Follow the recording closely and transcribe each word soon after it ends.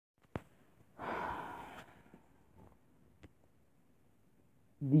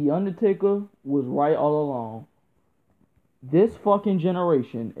The Undertaker was right all along. This fucking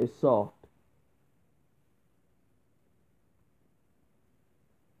generation is soft.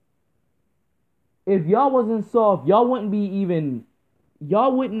 If y'all wasn't soft, y'all wouldn't be even,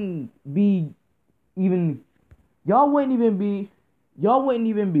 y'all wouldn't even be, y'all wouldn't even be, you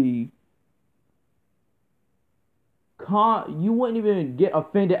wouldn't even get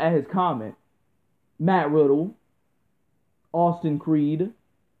offended at his comment. Matt Riddle, Austin Creed,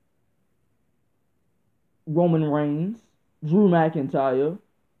 Roman Reigns, Drew McIntyre,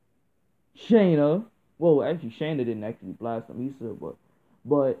 Shayna. Well, actually, Shayna didn't actually blast him. He said,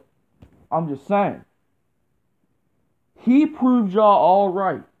 but I'm just saying. He proved y'all all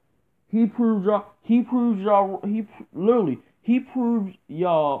right. He proved y'all. He proved y'all. Literally. He proved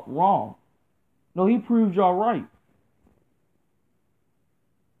y'all wrong. No, he proved y'all right.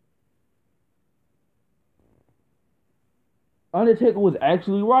 Undertaker was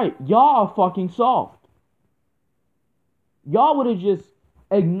actually right. Y'all are fucking soft. Y'all would have just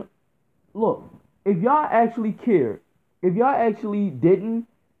look. If y'all actually cared, if y'all actually didn't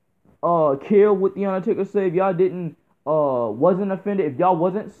care what the Undertaker said, if y'all didn't wasn't offended, if y'all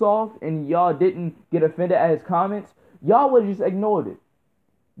wasn't soft and y'all didn't get offended at his comments, y'all would have just ignored it.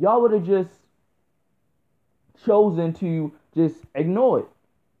 Y'all would have just chosen to just ignore it.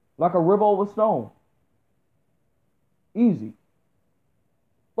 Like a river over stone. Easy.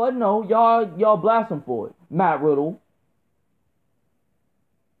 But no, y'all blast him for it. Matt Riddle.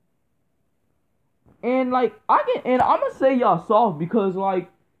 And like and I'm gonna say y'all soft because like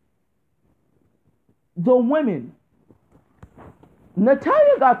the women.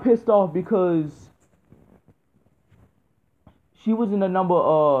 Natalia got pissed off because she was in the number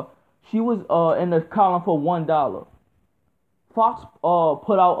she was in the column for $1. Fox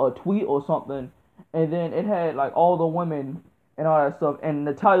put out a tweet or something, and then it had like all the women and all that stuff, and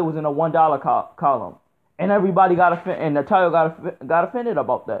Natalia was in a $1 column, and everybody got offended, and Natalia got offended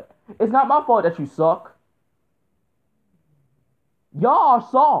about that. It's not my fault that you suck. Y'all are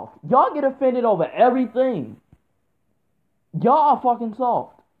soft. Y'all get offended over everything. Y'all are fucking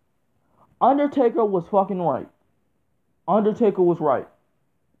soft. Undertaker was fucking right. Undertaker was right.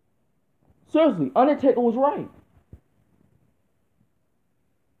 Seriously, Undertaker was right.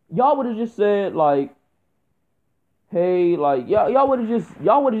 Y'all would have just said like, hey, like y'all would have just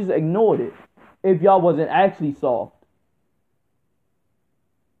ignored it if y'all wasn't actually soft.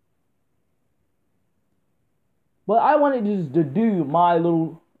 But I wanted just to do my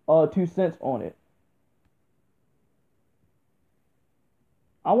little 2 cents on it.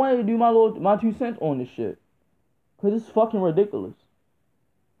 I wanted to do my 2 cents on this shit. Cause it's fucking ridiculous.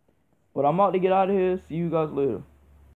 But I'm about to get out of here. See you guys later.